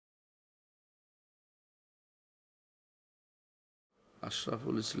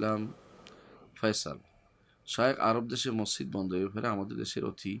আশরাফুল ইসলাম ফয়সাল, শায়েখ আরব দেশে মসজিদ বন্ধ এই ব্যাপারে আমাদের দেশের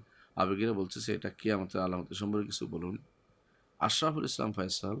অতি আবেগীরা বলতেছে এটা কিয়ামতের আলামতের সম্পর্কে কিছু বলুন। আশরাফুল ইসলাম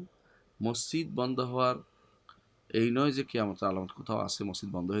ফয়সাল, মসজিদ বন্ধ হওয়ার এই নয় যে কিয়ামতের আলামত কোথাও আছে মসজিদ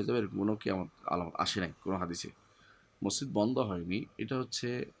বন্ধ হয়ে যাবে, এরকম কোনো কিয়ামত আলামত আসে নাই কোনো হাদিসে। মসজিদ বন্ধ হয়নি, এটা হচ্ছে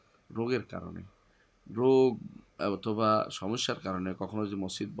রোগের কারণে, রোগ অথবা সমস্যার কারণে কখনো যদি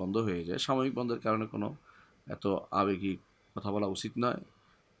মসজিদ বন্ধ হয়ে যায়, সাময়িক বন্ধের কারণে কোনো এত আবেগিক কথা বলা উচিত নয়,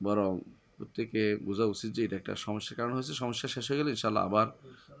 বরং প্রত্যেকে বোঝা উচিত যে এটা একটা সমস্যার কারণ হয়েছে, সমস্যা শেষ হয়ে গেলে ইনশাল্লাহ আবার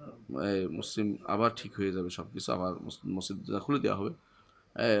মুসলিম আবার ঠিক হয়ে যাবে সব কিছু, আবার মসজিদ খুলে দেওয়া হবে।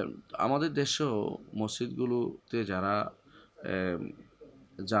 আমাদের দেশেও মসজিদগুলোতে যারা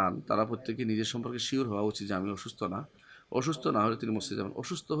যান তারা প্রত্যেকে নিজের সম্পর্কে শিওর হওয়া উচিত যে আমি অসুস্থ না। অসুস্থ না হলে তিনি মসজিদে যাবেন,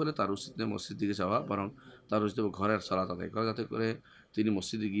 অসুস্থ হলে তার উচিত নেই মসজিদ দিকে যাওয়া, বরং তার উচিত ঘরের সালাত আদায় করা, যাতে করে তিনি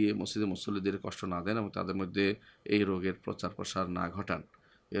মসজিদে গিয়ে মসজিদে মুসল্লিদের কষ্ট না দেন এবং তাদের মধ্যে এই রোগের প্রচার প্রসার না ঘটান,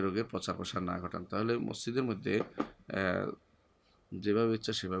 এই রোগের প্রচার প্রসার না ঘটান। তাহলে মসজিদের মধ্যে যেভাবে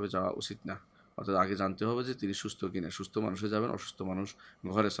ইচ্ছা সেভাবে যাওয়া উচিত না। অর্থাৎ আগে জানতে হবে যে তিনি সুস্থ কিনা, সুস্থ মানুষে যাবেন, অসুস্থ মানুষ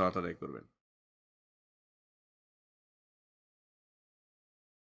ঘরে সালাত আদায় করবেন।